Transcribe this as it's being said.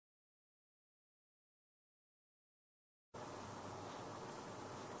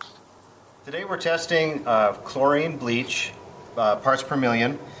Today we're testing chlorine bleach, parts per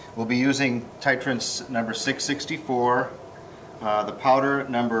million. We'll be using titrants number 664, the powder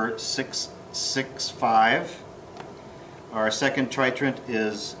number 665. Our second titrant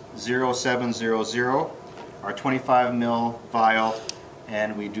is 0700, our 25 ml vial,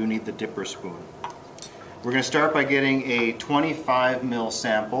 and we do need the dipper spoon. We're going to start by getting a 25 ml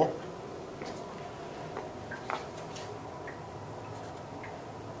sample.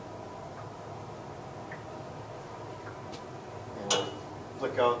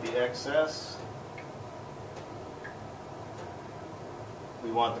 Flick out the excess.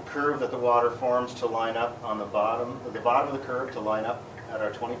 We want the curve that the water forms to line up on the bottom of the curve to line up at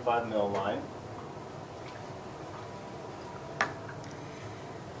our 25 ml line.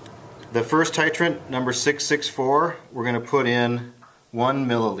 The first titrant, number 664, we're going to put in 1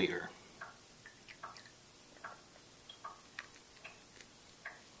 milliliter.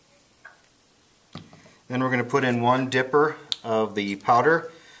 Then we're going to put in 1 dipper of the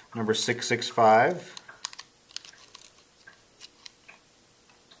powder, number 665.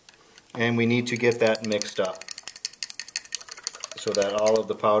 And we need to get that mixed up so that all of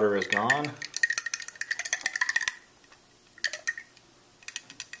the powder is gone.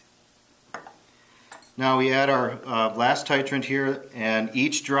 Now we add our last titrant here, and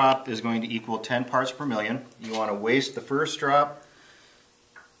each drop is going to equal 10 parts per million. You want to waste the first drop,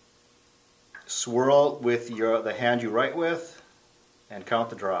 swirl with the hand you write with, and count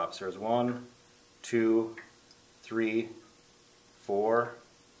the drops. There's 1, 2, 3, 4,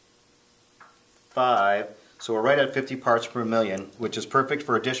 5. So we're right at 50 parts per million, which is perfect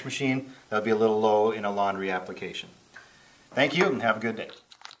for a dish machine. That would be a little low in a laundry application. Thank you and have a good day.